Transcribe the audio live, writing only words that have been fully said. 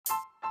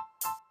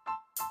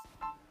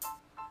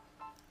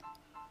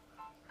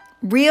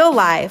Real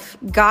life,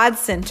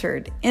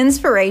 God-centered,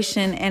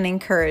 inspiration and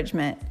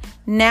encouragement.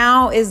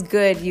 Now is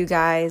good, you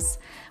guys.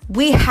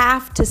 We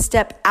have to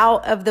step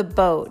out of the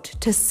boat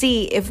to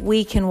see if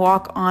we can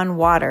walk on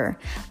water.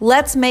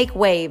 Let's make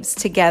waves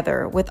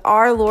together with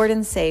our Lord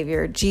and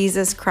Savior,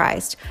 Jesus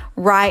Christ,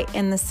 right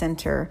in the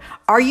center.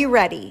 Are you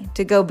ready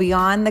to go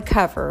beyond the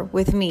cover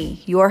with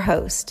me, your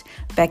host,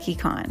 Becky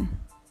Kahn?